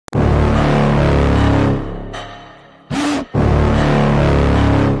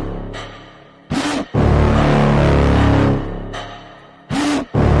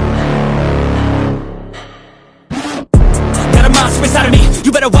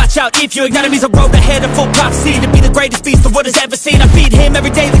watch out if you ignite him. He's a road ahead of full prophecy, to be the greatest beast the world has ever seen. I feed him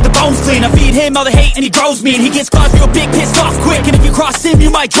every day like the bones clean. I feed him all the hate and he grows me, and he gets claws real big, pissed off quick. And if you cross him,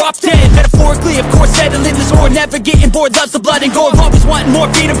 you might drop dead. Metaphorically, of course, settling the score, never getting bored, loves the blood and gore, always wanting more,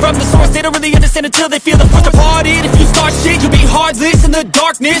 feeding from the source. They don't really understand until they feel the force to part it. If you start shit, you'll be heartless in the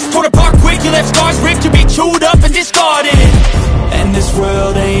darkness, torn apart quick, you left scars ripped, you'll be chewed up and discarded. And this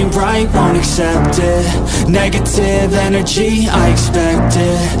world ain't right, won't accept it. Negative energy, I expect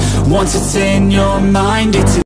it. Once it's in your mind, it's